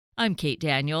I'm Kate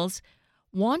Daniels.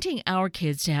 Wanting our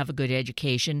kids to have a good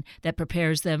education that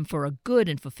prepares them for a good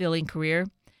and fulfilling career,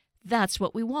 that's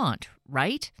what we want,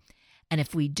 right? And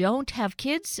if we don't have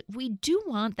kids, we do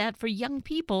want that for young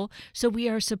people, so we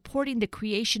are supporting the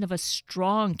creation of a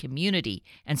strong community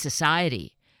and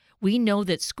society. We know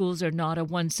that schools are not a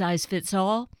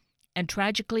one-size-fits-all, and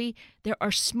tragically, there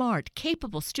are smart,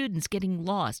 capable students getting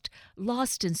lost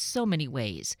in so many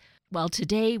ways. Well,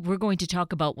 today we're going to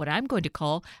talk about what I'm going to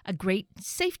call a great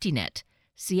safety net.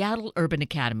 Seattle Urban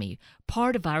Academy,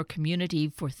 part of our community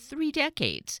for 3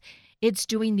 decades. It's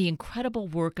doing the incredible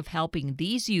work of helping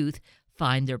these youth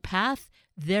find their path,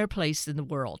 their place in the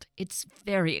world. It's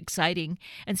very exciting.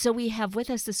 And so we have with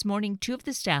us this morning 2 of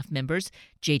the staff members,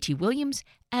 J.T. Williams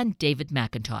and David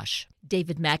McIntosh.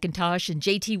 David McIntosh and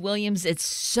J.T. Williams, it's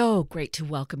so great to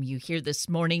welcome you here this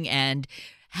morning and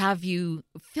have you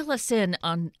fill us in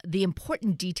on the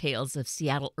important details of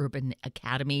Seattle Urban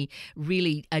Academy,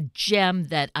 really a gem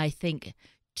that I think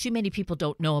too many people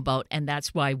don't know about, and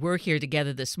that's why we're here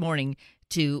together this morning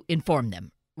to inform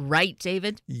them. Right,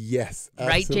 David? Yes,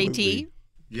 absolutely. Right, JT?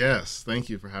 Yes, thank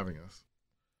you for having us.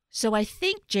 So I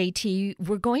think, JT,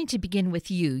 we're going to begin with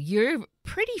you. You're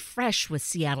pretty fresh with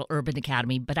Seattle Urban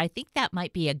Academy, but I think that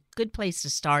might be a good place to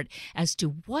start as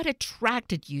to what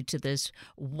attracted you to this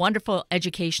wonderful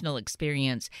educational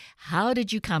experience. How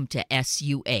did you come to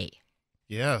SUA?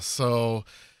 Yeah, so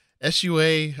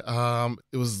SUA,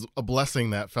 it was a blessing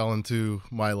that fell into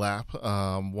my lap,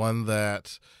 one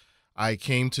that I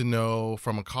came to know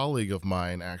from a colleague of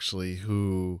mine, actually,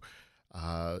 who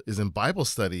is in Bible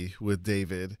study with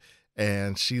David,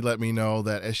 and she let me know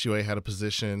that SUA had a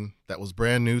position that was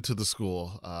brand new to the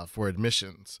school for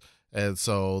admissions. And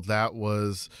so that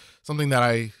was something that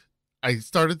I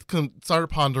started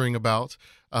pondering about,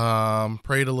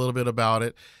 prayed a little bit about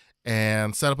it,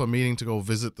 and set up a meeting to go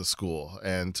visit the school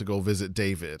and to go visit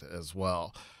David as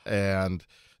well. And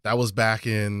that was back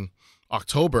in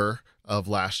October of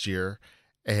last year.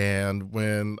 And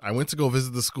when I went to go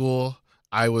visit the school,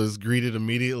 I was greeted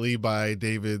immediately by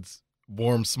David's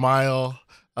warm smile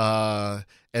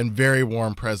and very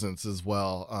warm presence as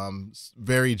well.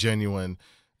 Very genuine.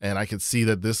 And I could see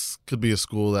that this could be a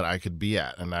school that I could be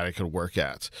at and that I could work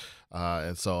at.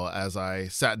 And so as I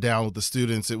sat down with the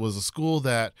students, it was a school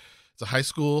it's a high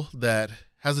school that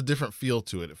has a different feel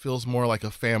to it. It feels more like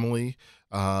a family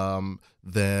than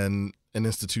an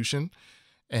institution.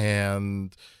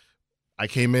 And I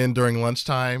came in during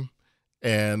lunchtime,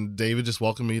 and David just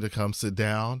welcomed me to come sit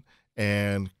down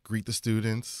and greet the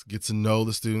students, get to know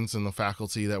the students and the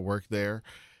faculty that work there,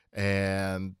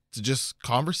 and to just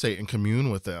conversate and commune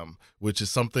with them, which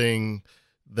is something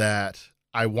that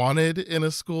I wanted in a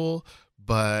school,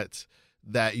 but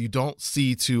that you don't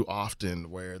see too often,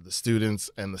 where the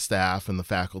students and the staff and the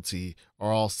faculty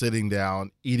are all sitting down,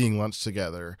 eating lunch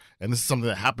together. And this is something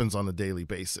that happens on a daily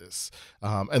basis.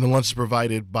 And the lunch is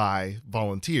provided by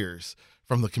volunteers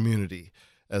from the community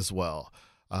as well.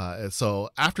 And so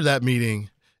after that meeting,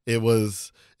 it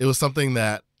was something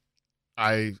that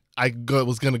I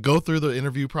was going to go through the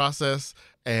interview process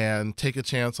and take a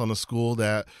chance on a school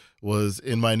that was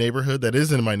in my neighborhood, that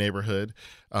is in my neighborhood,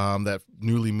 that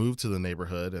newly moved to the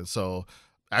neighborhood. And so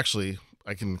actually,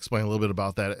 I can explain a little bit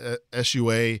about that.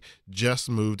 SUA just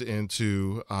moved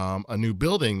into a new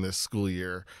building this school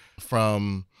year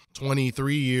from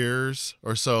 23 years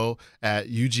or so at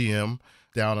UGM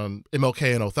down on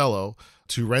MLK and Othello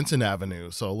to Renton Avenue,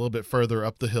 so a little bit further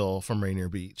up the hill from Rainier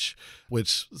Beach,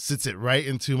 which sits it right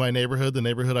into my neighborhood, the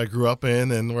neighborhood I grew up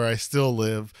in and where I still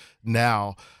live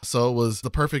now. So it was the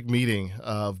perfect meeting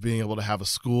of being able to have a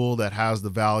school that has the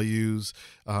values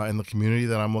and the community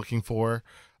that I'm looking for,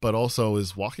 but also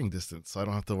is walking distance, so I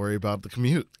don't have to worry about the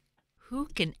commute. Who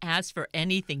can ask for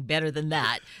anything better than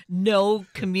that? No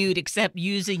commute except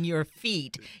using your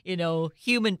feet,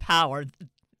 human power.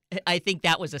 I think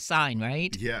that was a sign,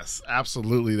 right? Yes,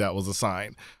 absolutely. That was a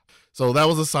sign. So that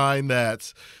was a sign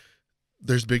that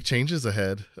there's big changes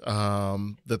ahead,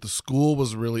 that the school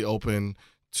was really open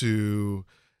to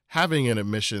having an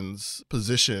admissions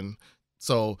position.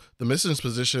 So the admissions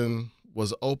position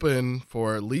was open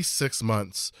for at least 6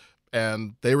 months,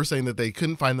 and they were saying that they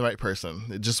couldn't find the right person.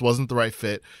 It just wasn't the right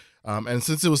fit. And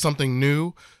since it was something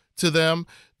new to them,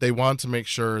 they wanted to make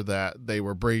sure that they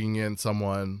were bringing in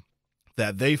someone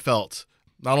that they felt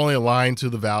not only aligned to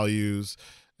the values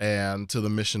and to the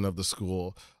mission of the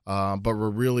school, but were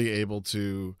really able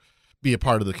to be a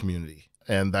part of the community.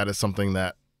 And that is something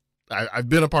that I've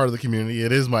been a part of the community.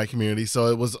 It is my community. So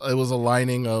it was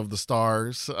aligning of the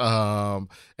stars, and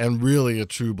really a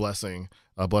true blessing,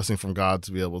 a blessing from God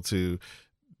to be able to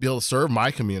serve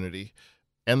my community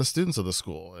and the students of the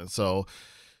school. And so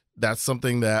that's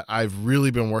something that I've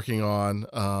really been working on,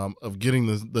 of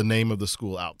getting the name of the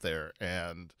school out there.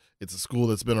 And it's a school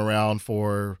that's been around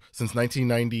since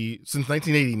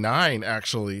 1989,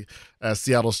 actually, as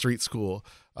Seattle Street School,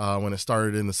 when it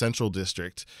started in the Central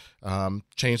District.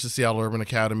 Changed to Seattle Urban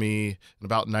Academy in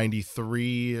about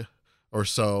 93 or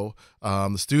so.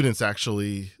 The students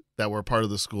actually that were part of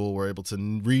the school were able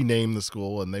to rename the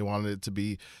school, and they wanted it to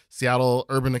be Seattle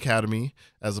Urban Academy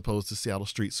as opposed to Seattle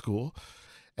Street School.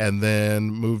 And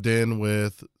then moved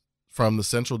in from the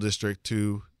Central District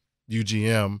to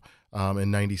UGM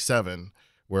in 97,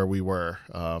 where we were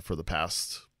for the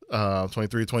past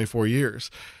 23, 24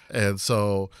 years. And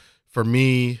so for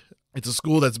me, it's a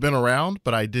school that's been around,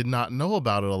 but I did not know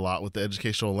about it a lot with the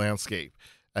educational landscape.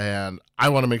 And I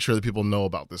want to make sure that people know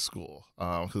about this school,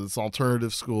 because it's an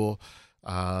alternative school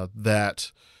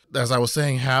that, as I was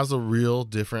saying, has a real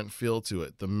different feel to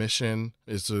it. The mission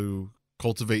is to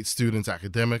cultivate students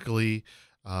academically,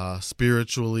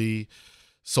 spiritually,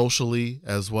 socially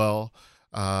as well,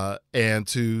 and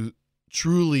to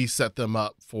truly set them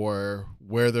up for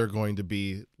where they're going to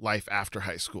be life after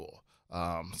high school.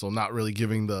 So not really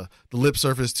giving the lip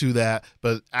surface to that,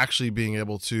 but actually being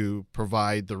able to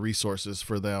provide the resources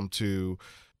for them to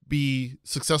be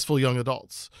successful young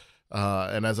adults.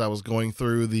 And as I was going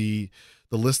through the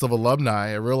list of alumni,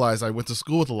 I realized I went to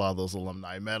school with a lot of those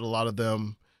alumni. I met a lot of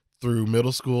them through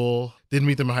middle school, didn't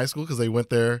meet them in high school because they went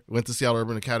to Seattle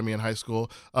Urban Academy in high school,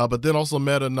 but then also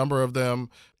met a number of them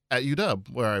at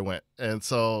UW where I went. And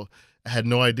so I had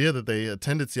no idea that they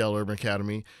attended Seattle Urban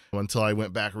Academy until I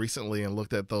went back recently and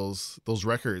looked at those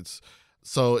records.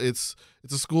 So it's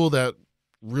a school that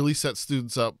really sets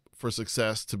students up for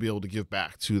success to be able to give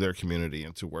back to their community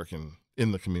and to work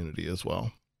in the community as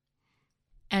well.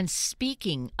 And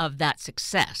speaking of that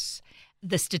success,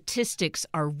 the statistics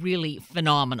are really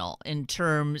phenomenal in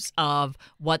terms of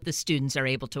what the students are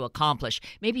able to accomplish.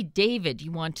 Maybe, David,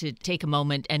 you want to take a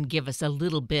moment and give us a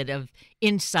little bit of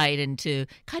insight into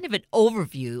kind of an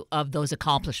overview of those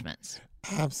accomplishments.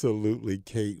 Absolutely,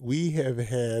 Kate. We have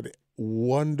had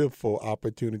wonderful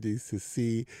opportunities to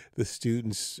see the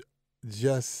students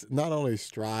just not only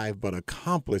strive, but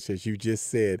accomplish, as you just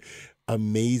said,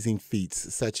 amazing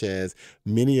feats, such as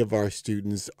many of our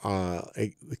students,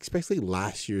 especially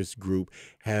last year's group,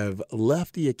 have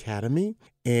left the academy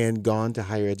and gone to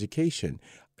higher education.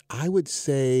 I would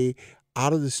say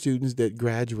out of the students that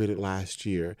graduated last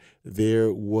year,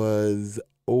 there was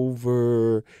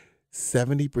over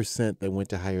 70% that went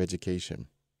to higher education.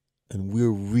 And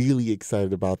we're really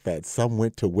excited about that. Some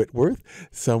went to Whitworth,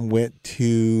 some went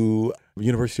to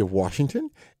University of Washington,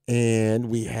 and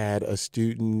we had a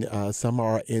student, some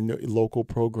are in local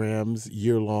programs,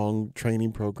 year-long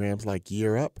training programs like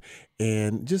Year Up,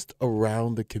 and just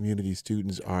around the community,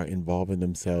 students are involving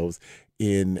themselves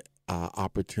in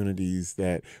opportunities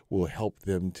that will help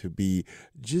them to be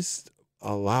just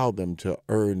allow them to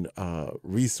earn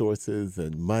resources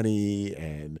and money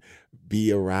and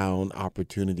be around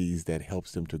opportunities that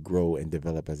helps them to grow and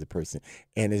develop as a person.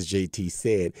 And as JT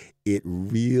said, it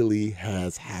really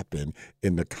has happened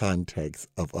in the context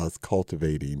of us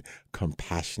cultivating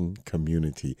compassion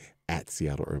community at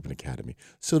Seattle Urban Academy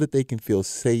so that they can feel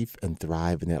safe and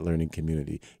thrive in that learning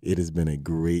community. It has been a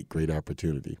great, great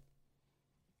opportunity.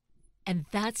 And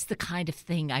that's the kind of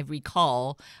thing I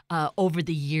recall over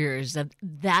the years, of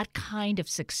that kind of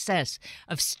success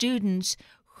of students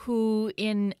who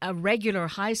in a regular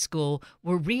high school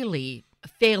were really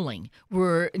failing,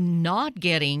 were not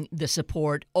getting the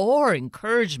support or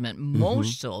encouragement,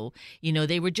 most so. You know,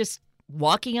 they were just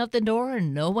walking out the door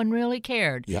and no one really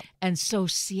cared. Yep. And so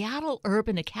Seattle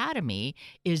Urban Academy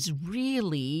is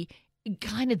really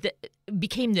kind of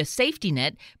became the safety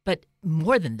net, but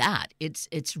more than that,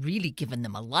 it's really given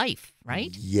them a life,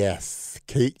 right? Yes,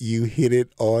 Kate, you hit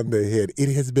it on the head.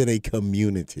 It has been a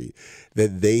community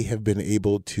that they have been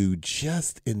able to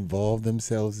just involve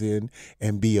themselves in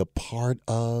and be a part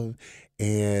of,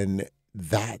 and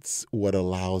that's what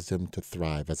allows them to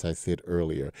thrive, as I said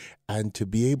earlier, and to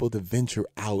be able to venture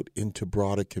out into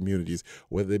broader communities,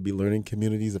 whether it be learning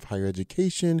communities of higher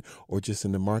education or just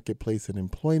in the marketplace and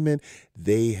employment.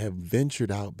 They have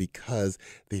ventured out because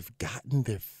they've gotten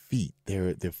their feet,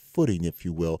 their footing, if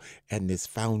you will, and this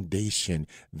foundation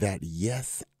that,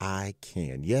 yes, I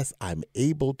can. Yes, I'm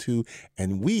able to.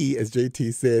 And we, as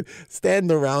JT said,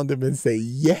 stand around them and say,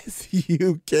 yes,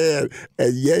 you can.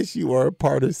 And yes, you are a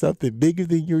part of something bigger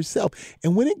than yourself.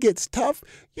 And when it gets tough,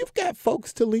 you've got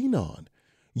folks to lean on.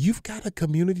 You've got a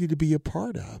community to be a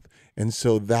part of. And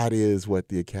so that is what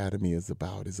the Academy is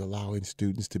about, is allowing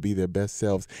students to be their best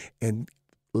selves and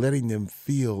letting them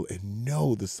feel and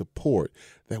know the support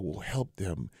that will help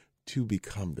them to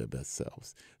become their best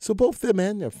selves. So both them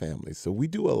and their families. So we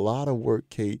do a lot of work,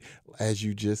 Kate, as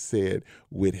you just said,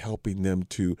 with helping them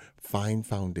to find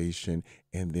foundation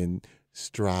and then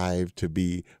strive to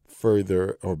be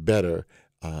further or better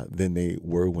than they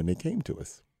were when they came to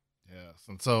us. Yes.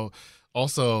 And so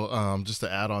also, just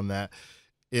to add on that,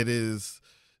 it is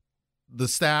the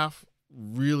staff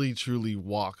really truly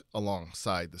walk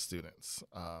alongside the students.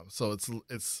 So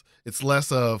it's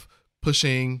less of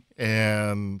pushing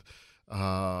and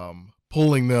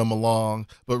pulling them along,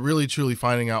 but really truly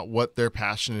finding out what they're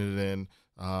passionate in,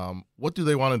 what do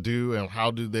they want to do, and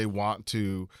how do they want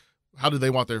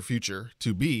their future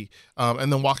to be,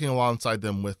 and then walking alongside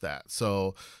them with that.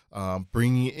 So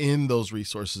bringing in those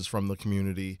resources from the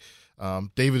community.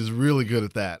 David is really good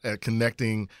at that, at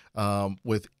connecting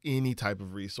with any type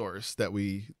of resource that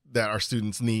our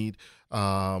students need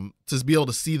to be able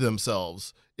to see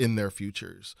themselves in their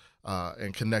futures,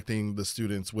 and connecting the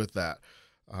students with that.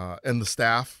 And the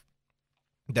staff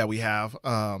that we have,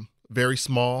 very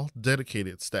small,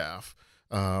 dedicated staff.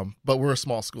 But we're a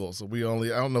small school, so I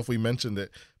don't know if we mentioned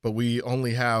it, but we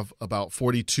only have about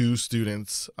 42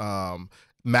 students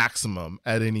maximum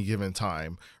at any given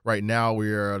time. Right now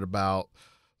we are at about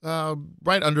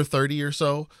right under 30 or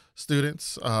so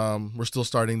students. We're still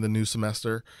starting the new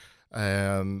semester,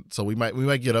 and so we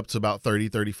might get up to about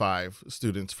 35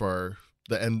 students for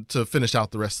the end to finish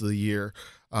out the rest of the year.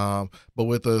 But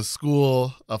with a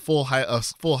full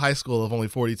high school of only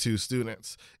 42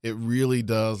 students, it really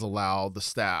does allow the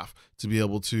staff to be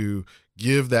able to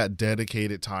give that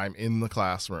dedicated time in the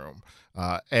classroom,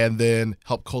 and then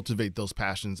help cultivate those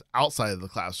passions outside of the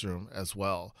classroom as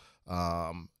well,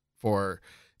 for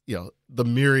the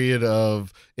myriad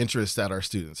of interests that our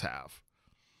students have.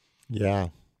 Yeah.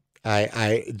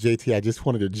 JT, I just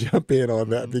wanted to jump in on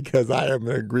that because I am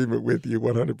in agreement with you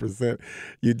 100%.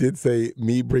 You did say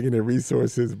me bringing in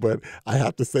resources, but I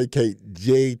have to say, Kate,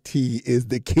 JT is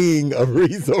the king of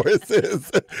resources.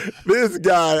 This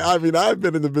guy, I've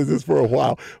been in the business for a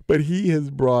while, but he has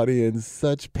brought in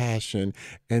such passion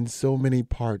and so many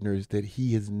partners that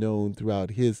he has known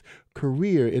throughout his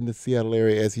career in the Seattle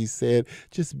area, as he said,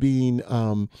 just being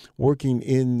working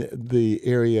in the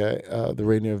area, the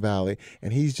Rainier Valley,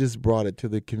 and he's just brought it to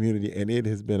the community, and it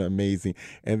has been amazing.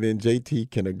 And then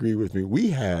JT can agree with me. We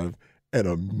have an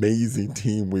amazing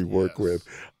team we work with.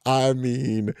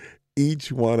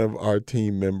 Each one of our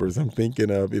team members, I'm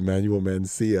thinking of Emmanuel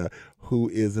Mancia, who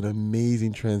is an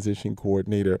amazing transition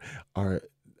coordinator, our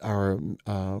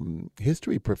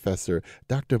history professor,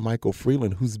 Dr. Michael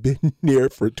Freeland, who's been there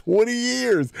for 20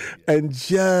 years and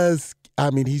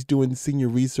he's doing senior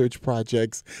research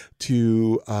projects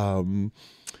to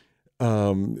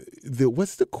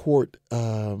what's the court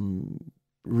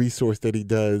resource that he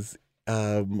does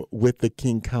with the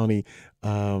King County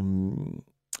and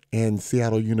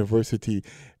Seattle University.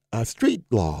 Street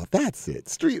law, that's it,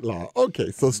 street law. Okay,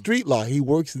 so street law, he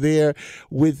works there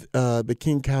with the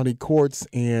King County courts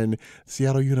and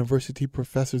Seattle University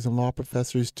professors and law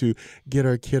professors to get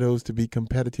our kiddos to be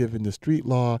competitive in the street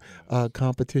law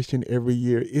competition every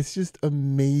year. It's just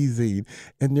amazing.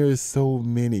 And there's so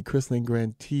many, Chrislyn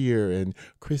Grantier and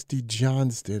Christy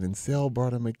Johnston and Sel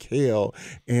Barta McHale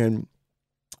and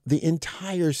the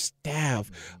entire staff,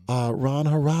 Ron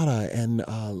Harada and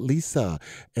Lisa,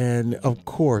 and of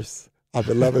course, our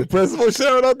beloved Principal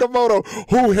Sharon Okamoto,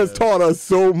 who has taught us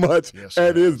so much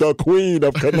and is the queen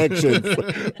of connections.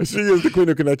 She is the queen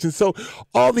of connections. So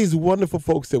all these wonderful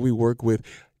folks that we work with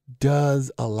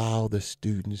does allow the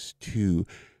students to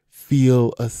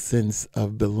feel a sense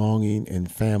of belonging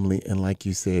and family, and like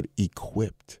you said,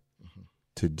 equipped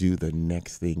to do the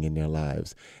next thing in their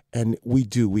lives. And we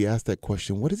ask that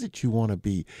question, what is it you want to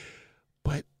be?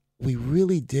 But we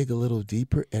really dig a little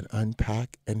deeper and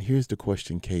unpack. And here's the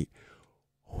question, Kate,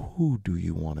 who do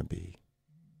you want to be?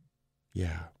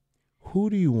 Yeah. Who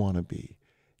do you want to be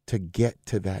to get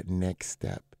to that next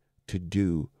step, to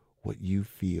do what you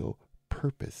feel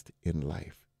purposed in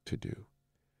life to do?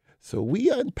 So we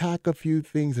unpack a few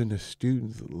things, and the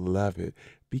students love it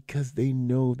because they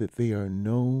know that they are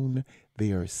known,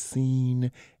 they are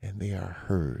seen, and they are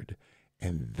heard.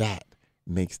 And that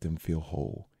makes them feel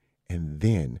whole. And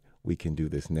then we can do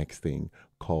this next thing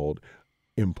called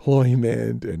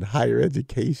employment and higher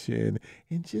education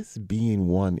and just being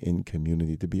one in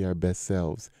community to be our best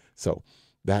selves. So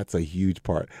that's a huge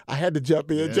part. I had to jump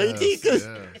in, JT, because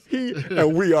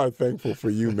and we are thankful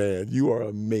for you, man. You are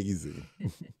amazing.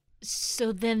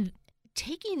 So then,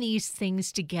 taking these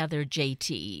things together,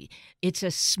 JT, it's a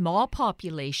small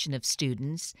population of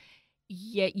students.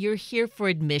 Yet you're here for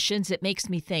admissions. It makes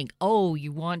me think, oh,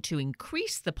 you want to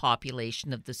increase the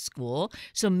population of the school.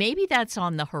 So maybe that's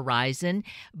on the horizon.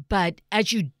 But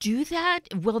as you do that,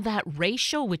 will that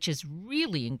ratio, which is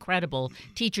really incredible,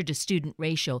 teacher to student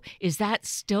ratio, is that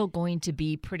still going to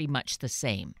be pretty much the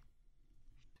same?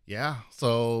 Yeah.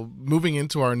 So moving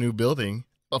into our new building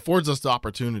affords us the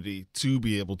opportunity to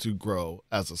be able to grow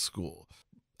as a school.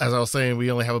 As I was saying, we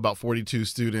only have about 42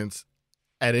 students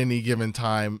at any given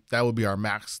time. That would be our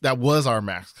max. That was our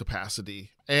max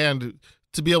capacity. And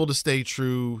to be able to stay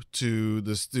true to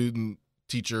the student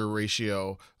teacher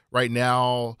ratio, right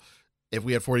now, if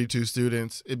we had 42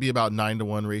 students, it'd be about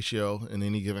 9-to-1 ratio in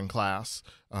any given class,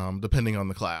 depending on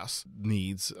the class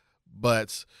needs.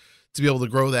 But to be able to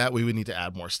grow that, we would need to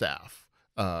add more staff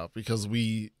because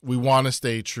we want to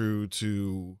stay true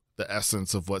to the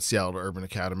essence of what Seattle Urban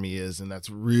Academy is. And that's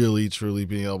really, truly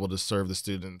being able to serve the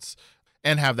students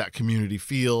and have that community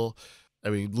feel. I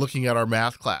mean, looking at our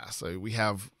math class, we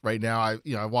have right now,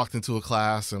 I walked into a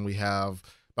class and we have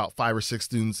about 5 or 6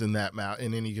 students in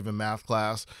in any given math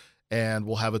class, and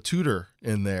we'll have a tutor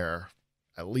in there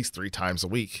at least 3 times a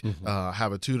week,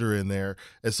 have a tutor in there.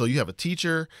 And so you have a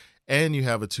teacher and you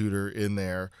have a tutor in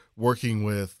there working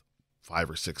with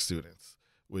 5 or 6 students,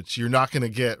 which you're not going to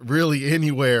get really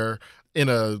anywhere in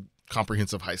a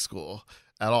comprehensive high school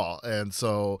at all. And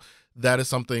so that is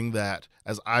something that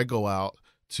as I go out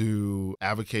to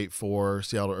advocate for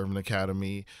Seattle Urban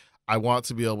Academy, I want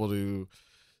to be able to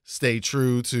stay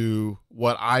true to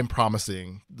what I'm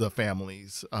promising the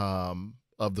families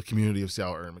of the community of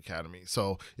Seattle Urban Academy.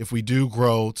 So if we do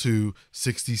grow to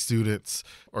 60 students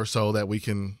or so,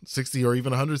 60 or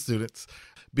even 100 students,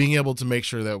 being able to make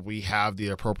sure that we have the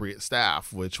appropriate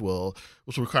staff, which will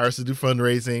require us to do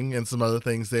fundraising and some other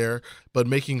things there, but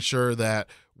making sure that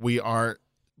we aren't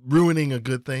ruining a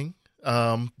good thing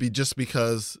just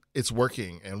because it's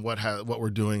working and what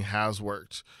we're doing has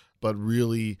worked, but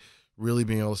really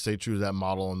being able to stay true to that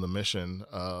model and the mission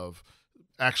of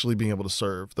actually being able to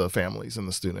serve the families and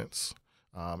the students.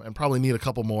 And probably need a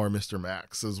couple more Mr.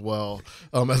 Max as well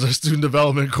as our student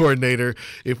development coordinator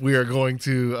if we are going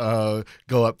to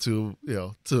go up to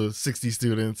 60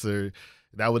 students, or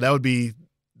that would be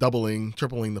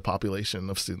tripling the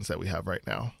population of students that we have right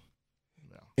now.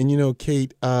 And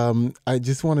Kate, I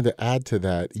just wanted to add to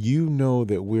that.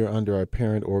 That we're under our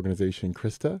parent organization,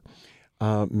 Krista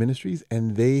Ministries,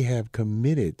 and they have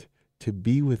committed to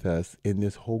be with us in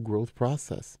this whole growth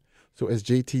process. So as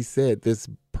JT said, this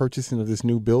purchasing of this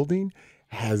new building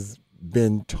has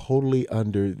been totally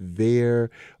under their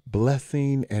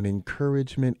blessing and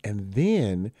encouragement. And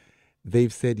then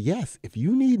they've said, yes, if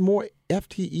you need more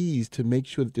FTEs to make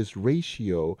sure that this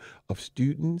ratio of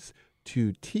students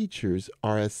to teachers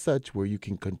are as such where you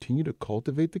can continue to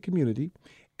cultivate the community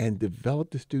and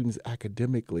develop the students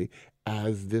academically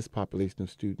as this population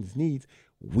of students needs,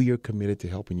 we are committed to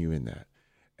helping you in that.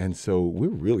 And so we're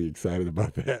really excited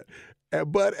about that.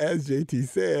 But as JT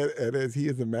said, and as he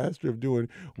is a master of doing,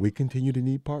 we continue to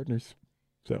need partners.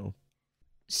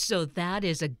 So that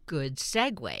is a good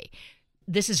segue.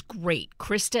 This is great.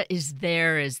 Krista is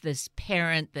there as this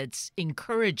parent that's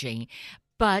encouraging,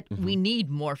 but we need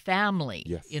more family,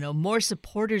 more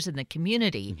supporters in the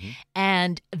community.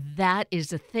 And that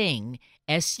is a thing.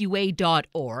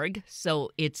 SUA.org. So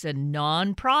it's a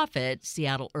nonprofit,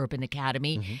 Seattle Urban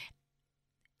Academy.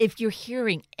 If you're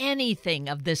hearing anything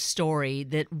of this story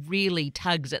that really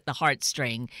tugs at the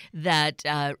heartstring, that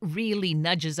really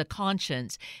nudges a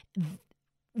conscience,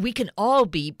 we can all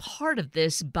be part of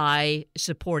this by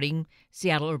supporting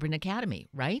Seattle Urban Academy,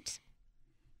 right?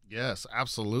 Yes,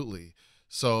 absolutely.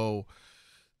 So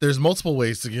there's multiple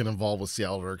ways to get involved with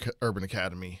Seattle Urban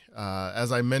Academy.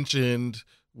 As I mentioned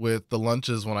with the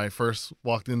lunches when I first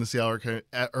walked into Seattle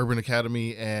Urban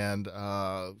Academy and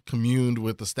communed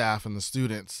with the staff and the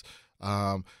students,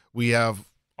 we have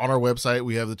on our website,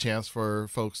 we have the chance for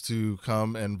folks to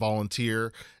come and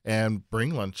volunteer and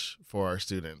bring lunch for our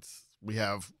students. We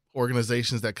have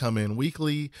organizations that come in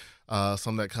weekly,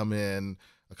 some that come in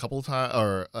a couple of times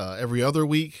or every other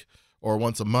week or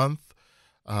once a month.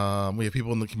 We have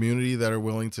people in the community that are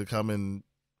willing to come and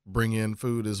bring in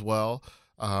food as well.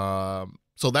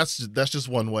 So that's just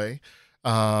one way.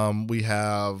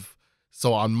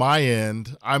 So on my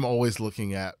end, I'm always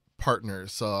looking at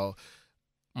partners. So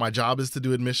my job is to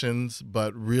do admissions,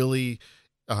 but really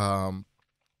to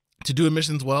do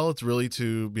admissions well, it's really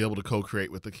to be able to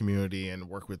co-create with the community and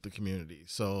work with the community.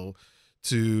 So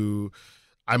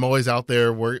I'm always out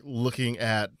there looking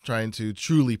at trying to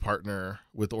truly partner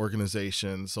with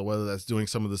organizations. So whether that's doing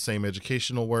some of the same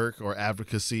educational work or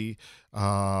advocacy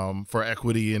for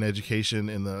equity in education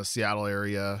in the Seattle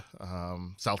area,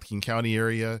 South King County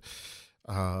area,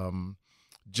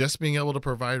 just being able to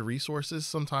provide resources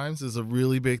sometimes is a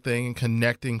really big thing, and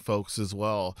connecting folks as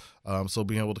well. So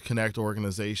being able to connect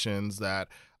organizations that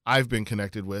I've been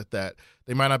connected with that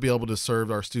they might not be able to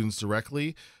serve our students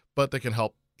directly, but they can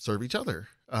help serve each other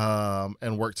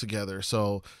and work together.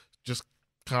 So just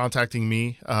contacting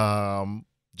me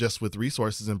just with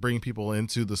resources and bringing people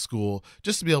into the school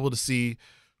just to be able to see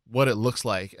what it looks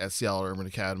like at Seattle Urban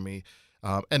Academy,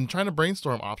 and trying to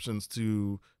brainstorm options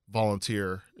to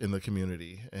volunteer in the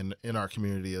community and in our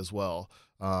community as well.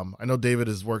 I know David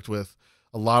has worked with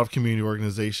a lot of community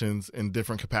organizations in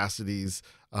different capacities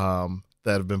that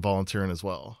have been volunteering as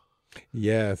well.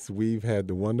 Yes, we've had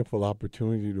the wonderful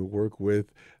opportunity to work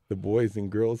with the Boys and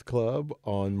Girls Club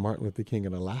on Martin Luther King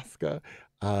in Alaska.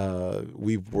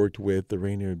 We've worked with the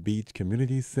Rainier Beach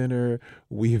Community Center.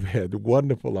 We've had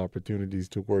wonderful opportunities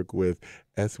to work with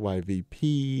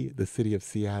SYVP, the city of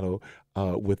Seattle,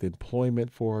 with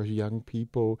employment for our young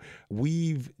people.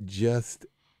 We've just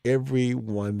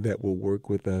everyone that will work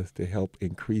with us to help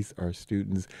increase our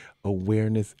students'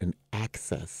 awareness and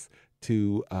access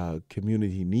to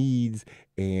community needs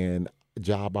and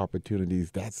job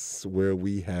opportunities. That's where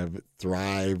we have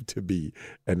thrived to be,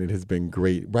 and it has been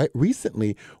great. Right,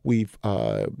 recently we've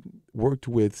worked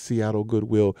with Seattle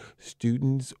Goodwill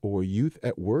Students or Youth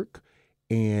at Work,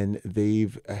 and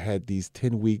they've had these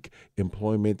 10-week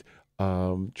employment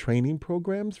training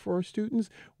programs for our students,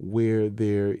 where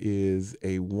there is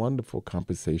a wonderful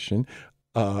compensation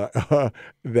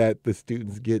that the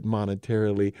students get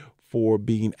monetarily for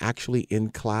being actually in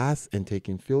class and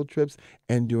taking field trips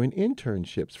and doing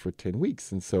internships for 10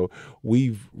 weeks. And so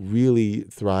we've really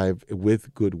thrived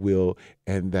with Goodwill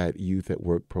and that Youth at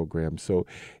Work program. So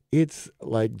it's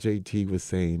like JT was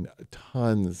saying,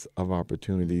 tons of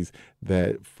opportunities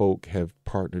that folk have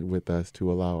partnered with us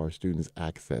to allow our students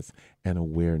access and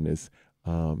awareness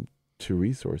to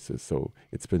resources. So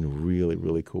it's been really,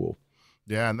 really cool.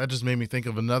 Yeah, and that just made me think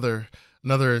of another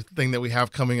thing that we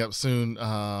have coming up soon,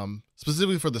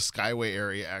 specifically for the Skyway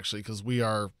area, actually, because we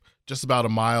are just about a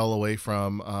mile away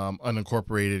from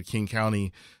unincorporated King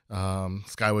County,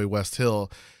 Skyway West Hill.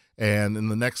 And in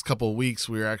the next couple of weeks,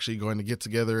 we're actually going to get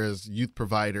together as youth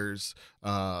providers.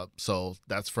 So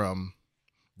that's from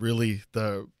really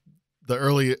the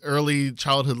early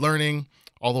childhood learning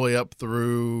all the way up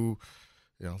through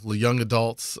young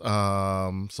adults,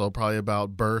 so probably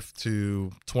about birth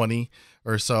to 20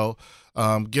 or so,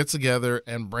 get together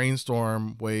and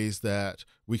brainstorm ways that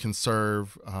we can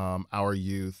serve our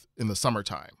youth in the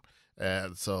summertime.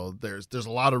 And so there's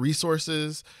a lot of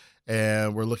resources,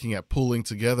 and we're looking at pooling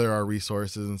together our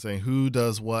resources and saying who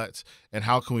does what and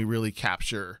how can we really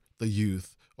capture the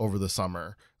youth over the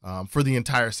summer, for the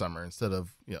entire summer, instead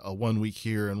of a 1 week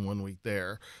here and 1 week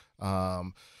there.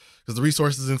 Because the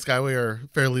resources in Skyway are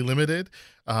fairly limited,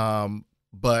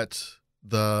 but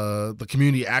the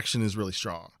community action is really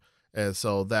strong. And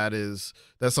so that's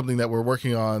something that we're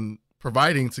working on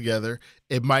providing together.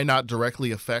 It might not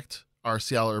directly affect our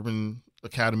Seattle Urban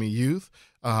Academy youth,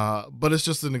 but it's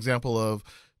just an example of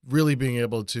really being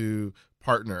able to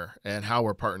partner and how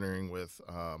we're partnering with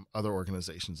other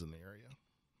organizations in the area.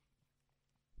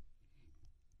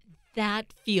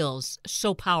 That feels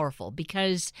so powerful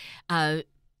because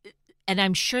and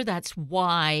I'm sure that's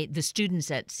why the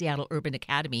students at Seattle Urban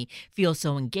Academy feel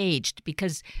so engaged,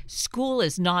 because school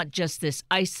is not just this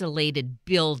isolated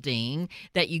building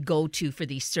that you go to for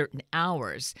these certain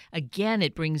hours. Again,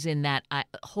 it brings in that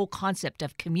whole concept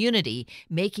of community,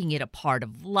 making it a part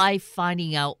of life,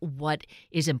 finding out what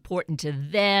is important to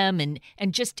them, and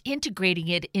just integrating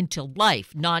it into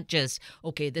life, not just,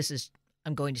 okay,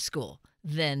 I'm going to school.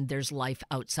 Then there's life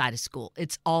outside of school.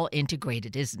 It's all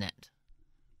integrated, isn't it?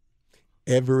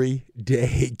 Every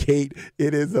day, Kate.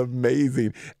 It is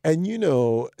amazing. And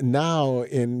now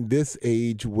in this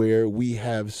age where we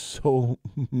have so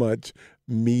much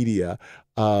media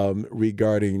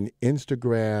regarding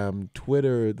Instagram,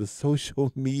 Twitter, the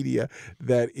social media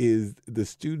that the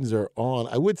students are on.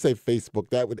 I would say Facebook.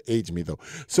 That would age me though.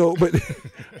 So, but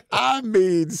I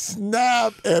mean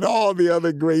Snap and all the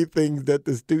other great things that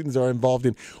the students are involved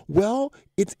in. Well,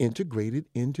 it's integrated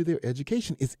into their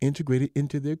education. It's integrated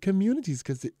into their communities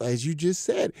because, as you just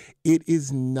said, it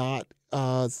is not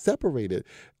separated.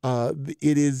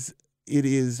 It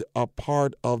is a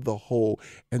part of the whole.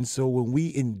 And so when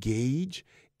we engage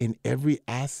in every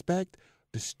aspect,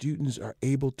 the students are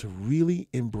able to really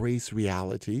embrace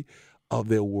reality of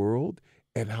their world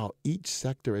and how each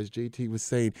sector, as JT was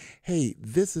saying, hey,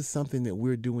 this is something that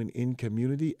we're doing in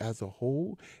community as a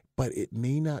whole, but it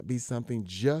may not be something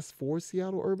just for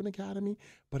Seattle Urban Academy,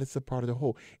 but it's a part of the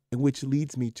whole, and which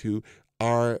leads me to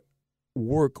our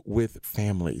work with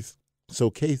families.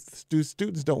 So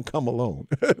students don't come alone.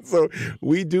 So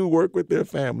we do work with their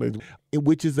families,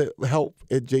 which is a help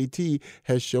at JT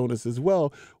has shown us as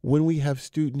well. When we have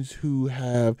students who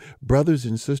have brothers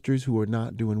and sisters who are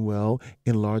not doing well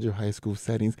in larger high school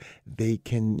settings, they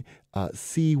can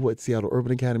see what Seattle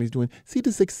Urban Academy is doing, see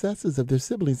the successes of their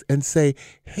siblings, and say,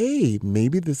 hey,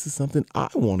 maybe this is something I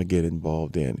want to get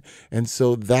involved in. And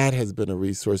so that has been a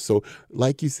resource. So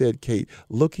like you said, Kate,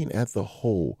 looking at the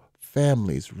whole,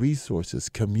 families, resources,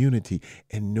 community,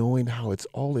 and knowing how it's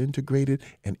all integrated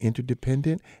and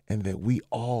interdependent and that we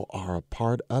all are a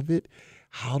part of it.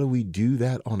 How do we do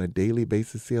that on a daily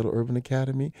basis, Seattle Urban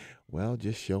Academy? Well,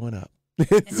 just showing up.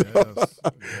 Yes.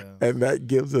 And that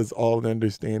gives us all an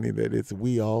understanding that it's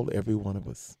we all, every one of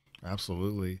us.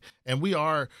 Absolutely. And we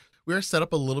are set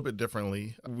up a little bit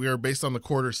differently. We are based on the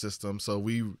quarter system, so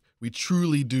we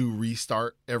truly do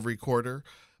restart every quarter.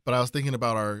 But I was thinking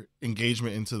about our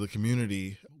engagement into the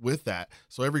community with that.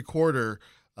 So every quarter,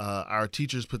 our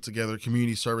teachers put together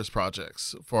community service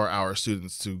projects for our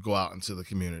students to go out into the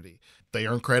community. They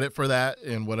earn credit for that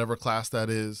in whatever class that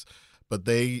is, but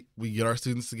we get our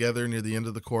students together near the end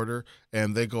of the quarter,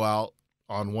 and they go out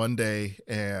on one day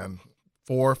and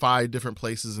 4 or 5 different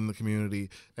places in the community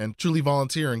and truly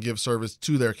volunteer and give service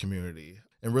to their community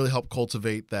and really help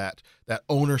cultivate that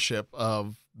ownership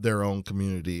of their own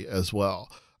community as well.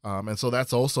 And so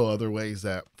that's also other ways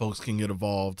that folks can get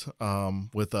involved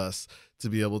with us to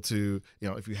be able to,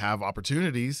 if you have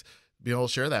opportunities, be able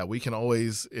to share that. We can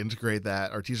always integrate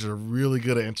that. Our teachers are really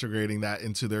good at integrating that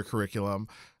into their curriculum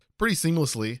pretty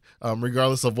seamlessly,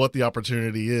 regardless of what the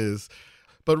opportunity is.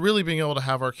 But really being able to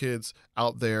have our kids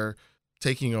out there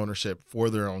taking ownership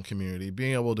for their own community,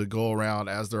 being able to go around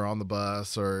as they're on the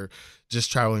bus or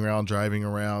just traveling around, driving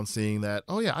around, seeing that,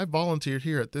 oh yeah, I volunteered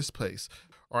here at this place.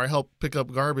 Or I help pick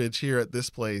up garbage here at this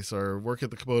place, or work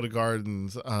at the Kubota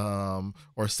Gardens,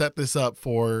 or set this up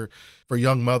for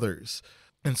young mothers.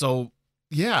 And so,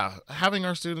 yeah, having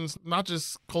our students not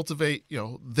just cultivate,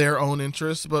 their own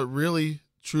interests, but really,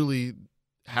 truly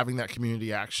having that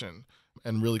community action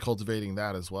and really cultivating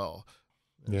that as well.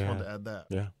 I just wanted to add that.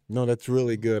 Yeah. No, that's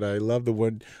really good. I love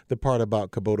the part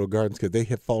about Kubota Gardens because they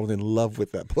have fallen in love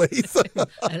with that place.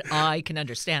 And I can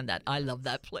understand that. I love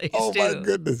that place too. Oh my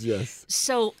goodness, yes.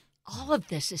 So all of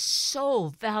this is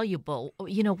so valuable.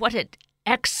 What an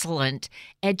excellent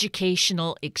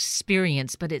educational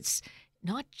experience, but it's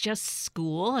not just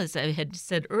school, as I had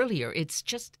said earlier. It's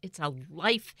a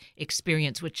life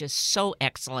experience, which is so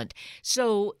excellent.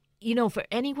 So for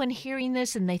anyone hearing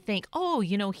this and they think,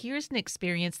 here's an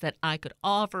experience that I could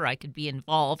offer, I could be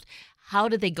involved, how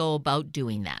do they go about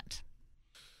doing that?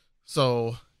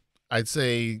 So I'd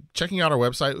say checking out our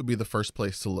website would be the first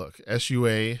place to look.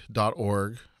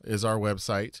 SUA.org is our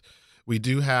website. We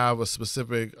do have a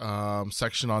specific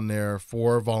section on there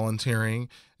for volunteering,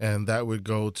 and that would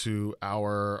go to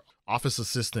our office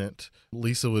assistant.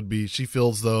 Lisa she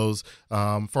fields those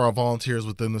for our volunteers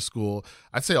within the school.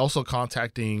 I'd say also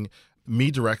contacting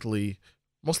me directly,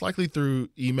 most likely through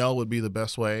email would be the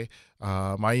best way.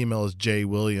 My email is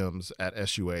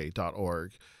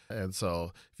jwilliams@sua.org. And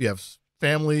so if you have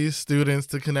families, students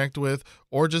to connect with,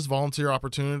 or just volunteer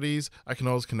opportunities, I can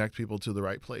always connect people to the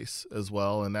right place as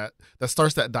well. And that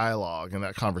starts that dialogue and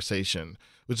that conversation,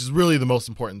 which is really the most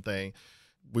important thing.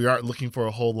 We aren't looking for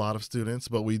a whole lot of students,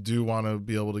 but we do want to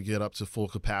be able to get up to full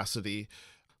capacity.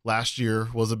 Last year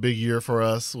was a big year for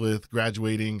us with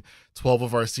graduating 12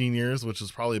 of our seniors, which is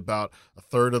probably about a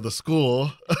third of the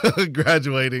school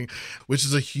graduating, which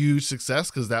is a huge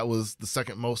success because that was the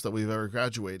second most that we've ever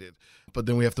graduated. But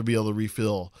then we have to be able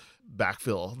to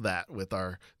backfill that with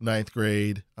our 9th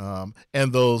grade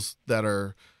and those that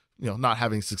are, not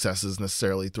having successes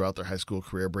necessarily throughout their high school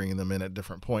career, bringing them in at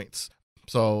different points.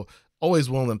 So always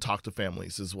willing to talk to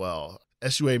families as well.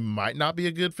 SUA might not be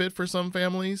a good fit for some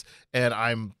families, and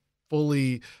I'm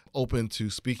fully open to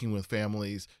speaking with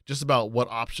families just about what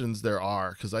options there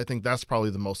are, because I think that's probably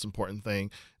the most important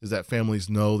thing, is that families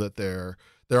know that there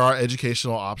are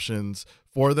educational options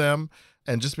for them,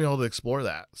 and just being able to explore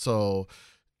that. So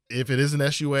if it is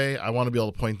an SUA, I want to be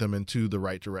able to point them into the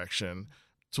right direction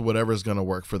to whatever is going to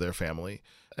work for their family.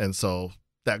 And so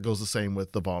that goes the same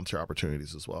with the volunteer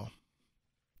opportunities as well.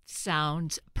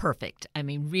 Sounds perfect. I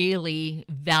mean, really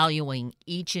valuing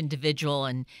each individual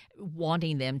and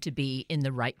wanting them to be in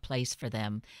the right place for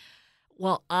them.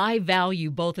 Well, I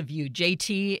value both of you,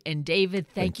 JT and David.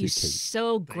 Thank you you, Kate.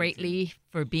 so greatly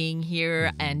for being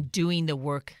here and doing the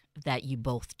work that you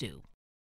both do.